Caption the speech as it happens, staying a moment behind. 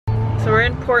So we're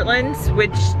in Portland,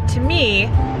 which to me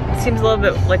seems a little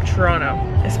bit like Toronto,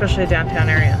 especially the downtown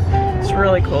area. It's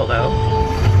really cool though.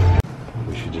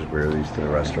 We should just wear these to the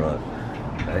restaurant.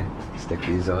 Okay? Stick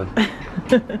these on.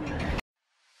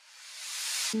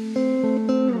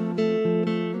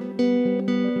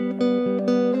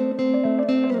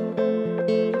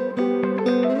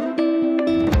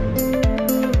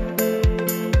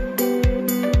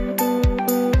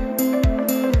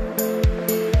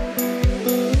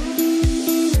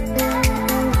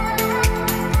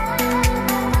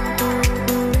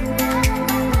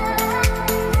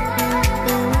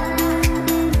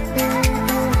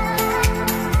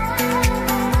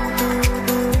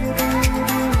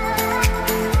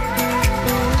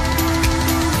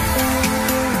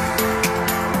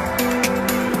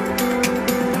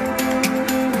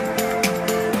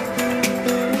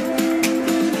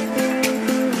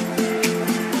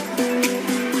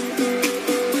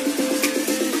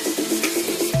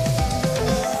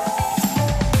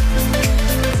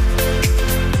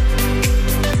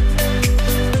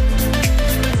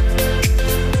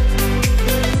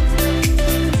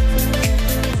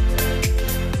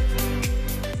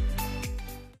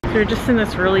 They're just in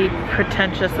this really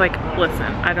pretentious, like, listen,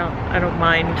 I don't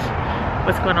mind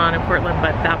what's going on in Portland,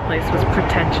 but that place was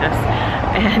pretentious.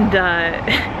 And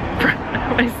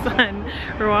my son,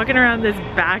 we're walking around this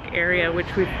back area, which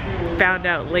we found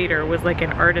out later was like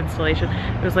an art installation.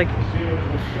 It was like,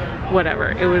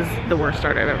 whatever, it was the worst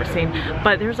art I've ever seen.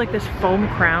 But there's like this foam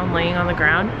crown laying on the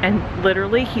ground, and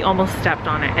literally he almost stepped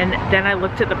on it. And then I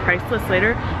looked at the price list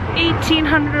later,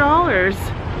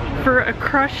 $1,800 for a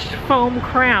crushed foam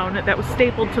crown that was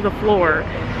stapled to the floor,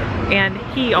 and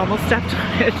he almost stepped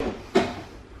on it.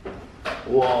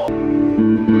 Whoa.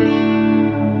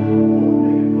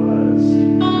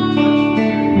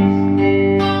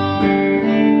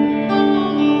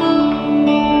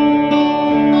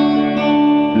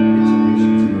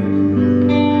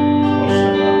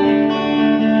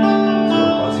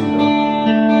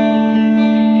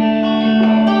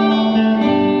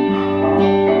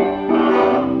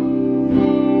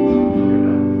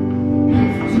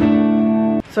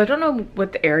 So I don't know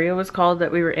what the area was called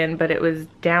that we were in, but it was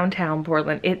downtown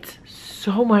Portland. It's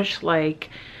so much like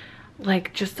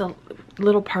just a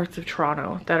little parts of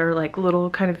Toronto that are like little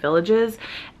kind of villages,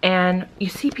 and you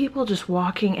see people just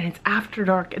walking, and it's after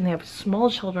dark, and they have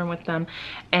small children with them,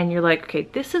 and you're like, okay,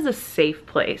 this is a safe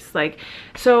place. Like,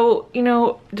 so, you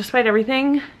know, despite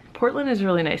everything, Portland is a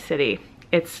really nice city.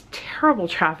 It's terrible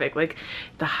traffic. Like,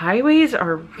 the highways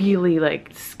are really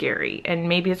like scary, and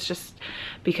maybe it's just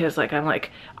because like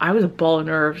I was a ball of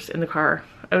nerves in the car.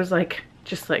 I was like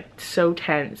just like so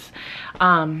tense.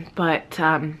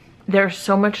 There's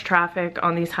so much traffic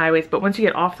on these highways, but once you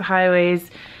get off the highways,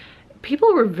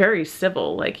 people were very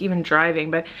civil, like even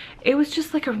driving, but it was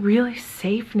just like a really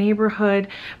safe neighborhood.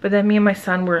 But then me and my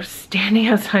son were standing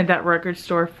outside that record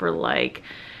store for like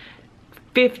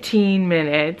 15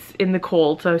 minutes in the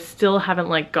cold, so I still haven't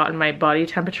like gotten my body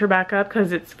temperature back up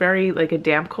because it's very like a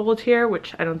damp cold here,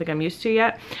 which I don't think I'm used to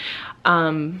yet.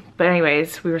 But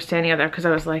anyways, we were standing out there because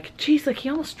I was like, geez, like he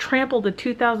almost trampled the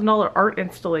 $2,000 art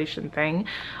installation thing.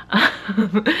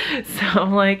 So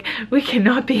I'm like, we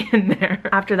cannot be in there.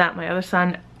 After that, my other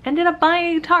son ended up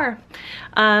buying a guitar.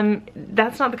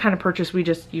 That's not the kind of purchase we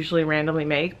just usually randomly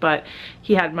make, but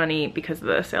he had money because of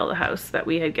the sale of the house that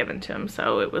we had given to him,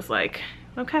 so it was like,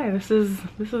 okay, this is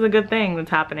a good thing that's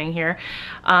happening here.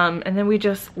 And then we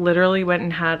just literally went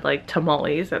and had like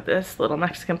tamales at this little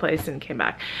Mexican place and came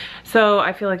back. So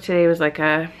I feel like today was like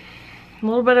a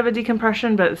little bit of a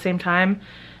decompression, but at the same time,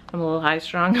 I'm a little high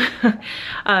strung.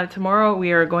 Tomorrow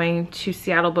we are going to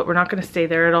Seattle, but we're not gonna stay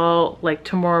there at all. Like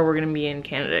tomorrow we're gonna be in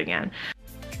Canada again.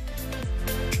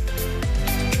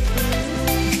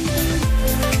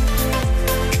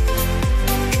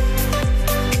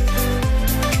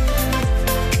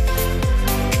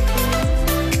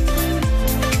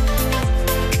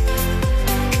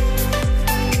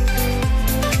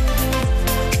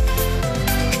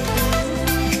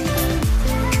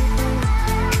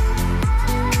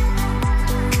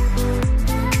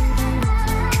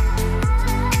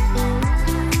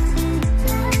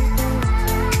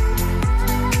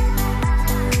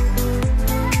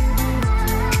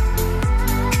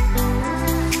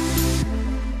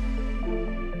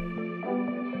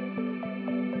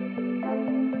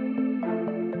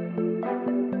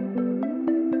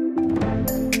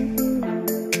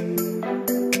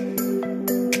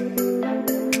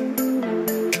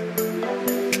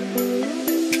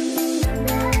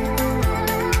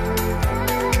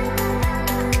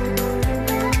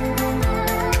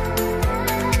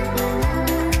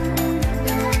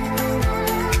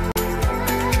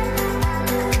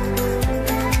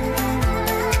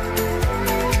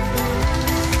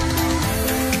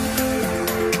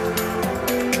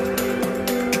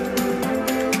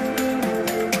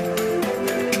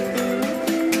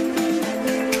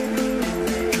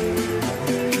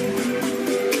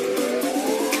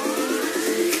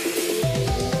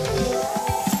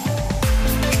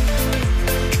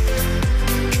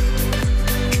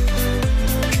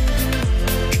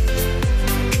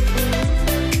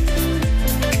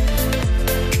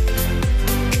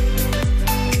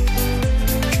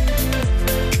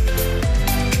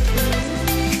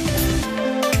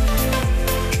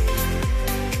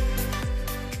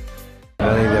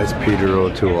 Peter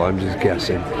O'Toole, I'm just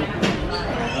guessing.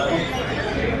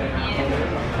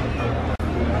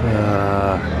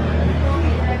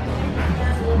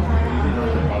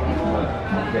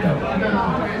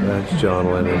 That's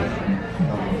John Lennon.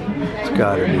 It's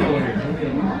gotta be.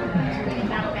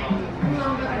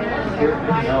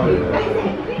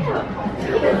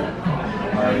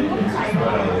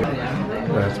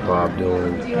 That's Bob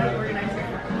Dylan.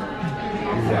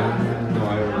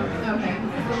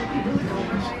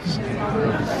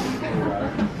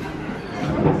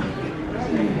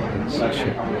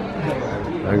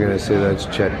 I'm gonna say that's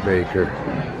Chet Baker.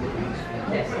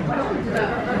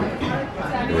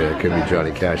 Yeah, it could be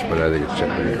Johnny Cash, but I think it's Chet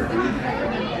Baker.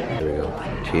 There we go.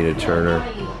 Tina Turner.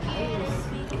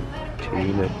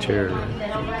 Tina Turner.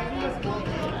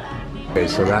 Okay,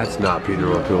 so that's not Peter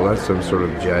O'Toole. That's some sort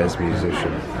of jazz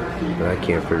musician that I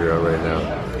can't figure out right now.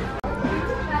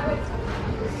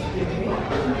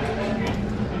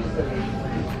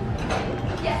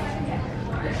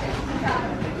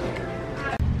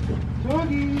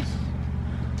 Doggies!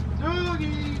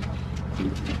 Doggies!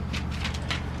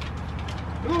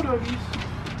 Hello, doggies.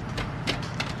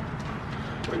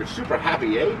 Well, you're super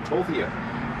happy, eh? Both of you.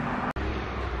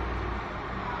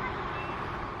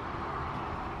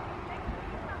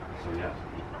 So, yes.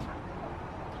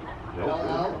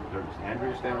 Hello. There's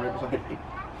Andrew standing right beside me.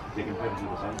 Taking pictures of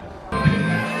the sunset.